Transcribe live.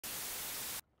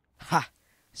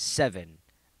7.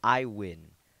 I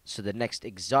win. So the next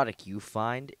exotic you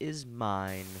find is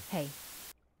mine. Hey,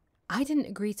 I didn't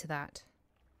agree to that.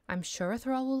 I'm sure a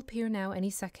thrall will appear now any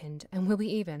second, and we'll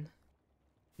be even.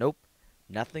 Nope.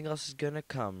 Nothing else is gonna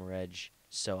come, Reg.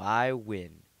 So I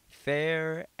win.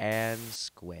 Fair and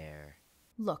square.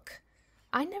 Look,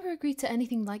 I never agreed to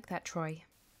anything like that, Troy.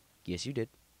 Yes, you did.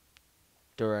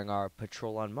 During our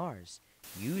patrol on Mars,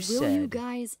 you Will said... you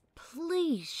guys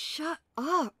please shut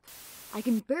up? I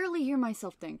can barely hear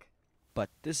myself think. But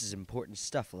this is important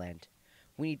stuff, Land.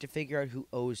 We need to figure out who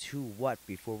owes who what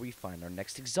before we find our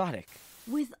next exotic.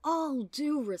 With all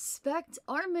due respect,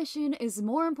 our mission is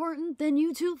more important than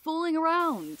you two fooling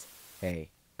around. Hey,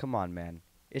 come on, man.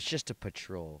 It's just a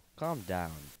patrol. Calm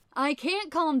down. I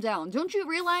can't calm down. Don't you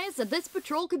realize that this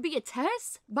patrol could be a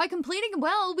test? By completing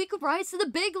well, we could rise to the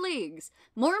big leagues.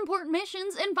 More important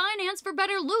missions and finance for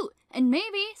better loot. And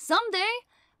maybe, someday,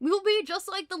 we'll be just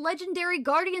like the legendary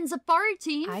Guardians of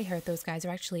Fireteam. I heard those guys are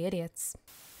actually idiots.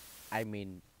 I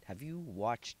mean, have you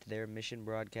watched their mission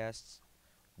broadcasts?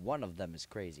 One of them is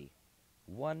crazy.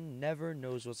 One never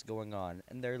knows what's going on,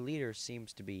 and their leader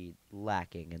seems to be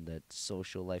lacking in the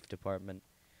social life department.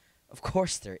 Of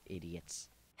course they're idiots.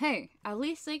 Hey, at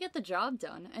least they get the job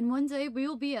done, and one day we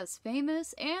will be as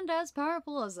famous and as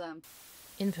powerful as them.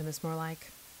 Infamous, more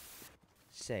like.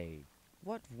 Say,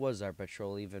 what was our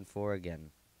patrol even for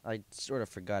again? I sort of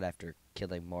forgot after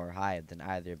killing more hive than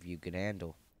either of you could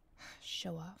handle.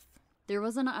 Show off. There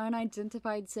was an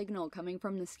unidentified signal coming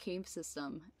from this cave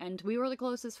system, and we were the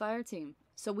closest fire team,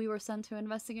 so we were sent to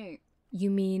investigate. You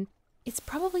mean, it's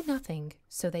probably nothing,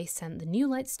 so they sent the new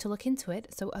lights to look into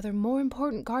it so other more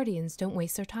important guardians don't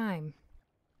waste their time.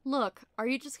 Look, are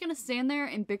you just gonna stand there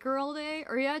and bicker all day,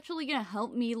 or are you actually gonna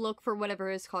help me look for whatever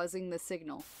is causing this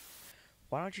signal?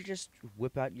 Why don't you just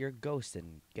whip out your ghost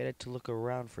and get it to look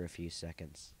around for a few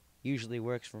seconds? Usually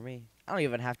works for me. I don't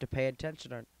even have to pay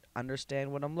attention or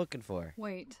understand what I'm looking for.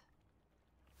 Wait.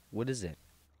 What is it?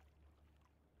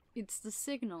 It's the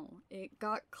signal. It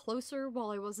got closer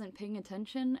while I wasn't paying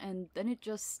attention, and then it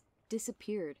just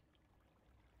disappeared.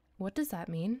 What does that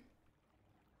mean?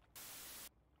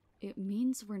 It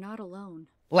means we're not alone.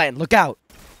 Land, look out!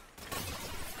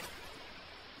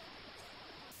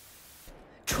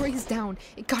 Troy's down.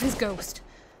 It got his ghost.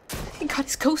 It got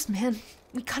his ghost, man.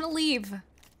 We gotta leave.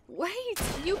 Wait!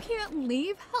 You can't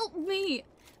leave! Help me!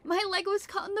 My leg was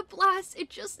caught in the blast. It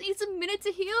just needs a minute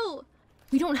to heal.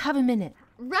 We don't have a minute.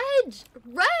 Reg!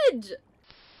 Reg!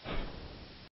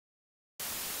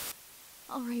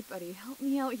 Alright, buddy. Help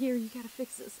me out here. You gotta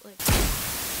fix this leg.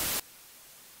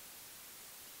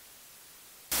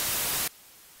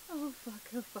 Oh, fuck.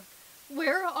 Oh, fuck.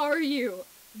 Where are you?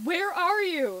 Where are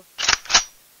you?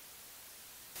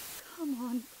 Come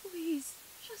on, please.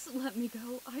 Just let me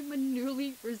go. I'm a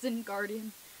newly risen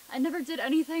guardian. I never did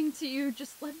anything to you.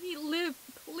 Just let me live,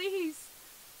 please.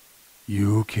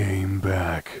 You came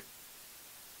back.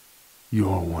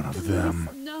 You're one of Please, them.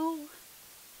 no.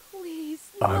 Please,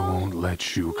 no. I won't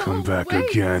let you No, come back wait.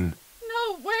 again.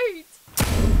 No, wait.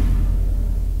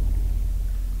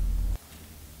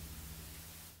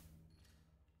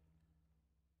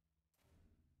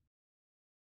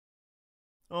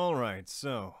 Alright,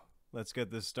 so, let's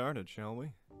get this started, shall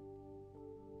we?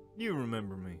 You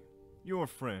remember me. Your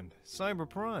friend, Cyber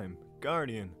Prime,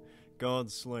 Guardian,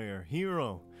 God Slayer,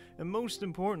 Hero, and most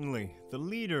importantly, the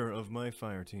leader of my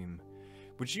fire team,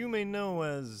 which you may know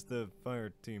as the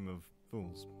Fireteam of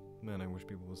Fools. Man, I wish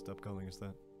people would stop calling us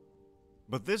that.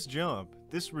 But this job,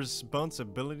 this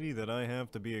responsibility that I have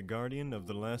to be a guardian of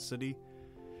the last city,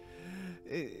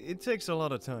 it takes a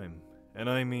lot of time, and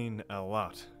I mean a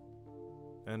lot.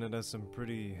 And it has some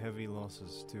pretty heavy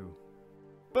losses too.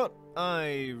 But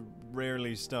I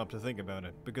rarely stop to think about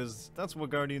it, because that's what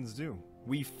Guardians do.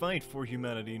 We fight for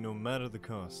humanity no matter the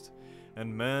cost.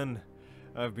 And man,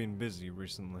 I've been busy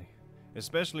recently.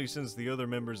 Especially since the other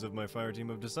members of my fire team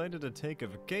have decided to take a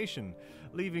vacation,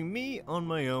 leaving me on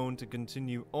my own to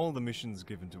continue all the missions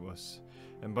given to us.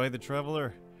 And by the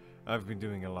Traveler, I've been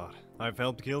doing a lot. I've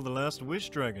helped kill the last Wish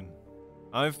Dragon.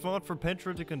 I've fought for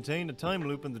Petra to contain a time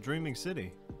loop in the Dreaming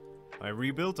City. I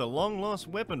rebuilt a long-lost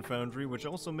weapon foundry which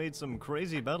also made some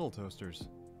crazy battle toasters.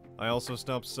 I also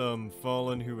stopped some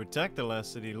Fallen who attacked the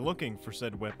last city looking for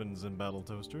said weapons and battle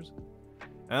toasters.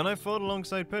 And I fought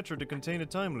alongside Petra to contain a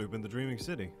time loop in the Dreaming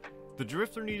City. The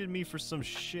Drifter needed me for some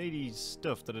shady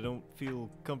stuff that I don't feel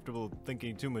comfortable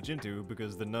thinking too much into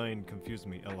because the 9 confused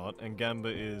me a lot and Gamba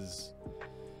is...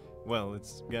 well,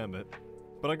 it's Gambit.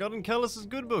 But I got in Callus's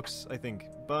good books, I think,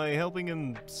 by helping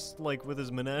him, like, with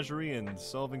his menagerie and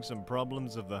solving some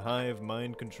problems of the hive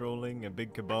mind controlling a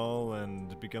big cabal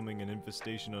and becoming an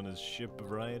infestation on his ship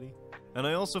variety. And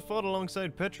I also fought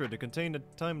alongside Petra to contain a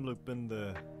time loop in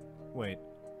the... wait.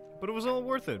 But it was all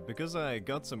worth it, because I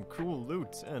got some cool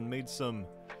loot and made some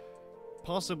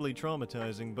possibly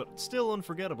traumatizing but still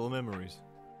unforgettable memories.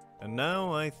 And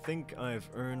now I think I've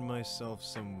earned myself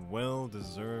some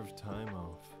well-deserved time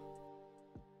off.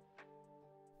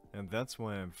 And that's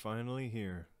why I'm finally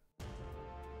here.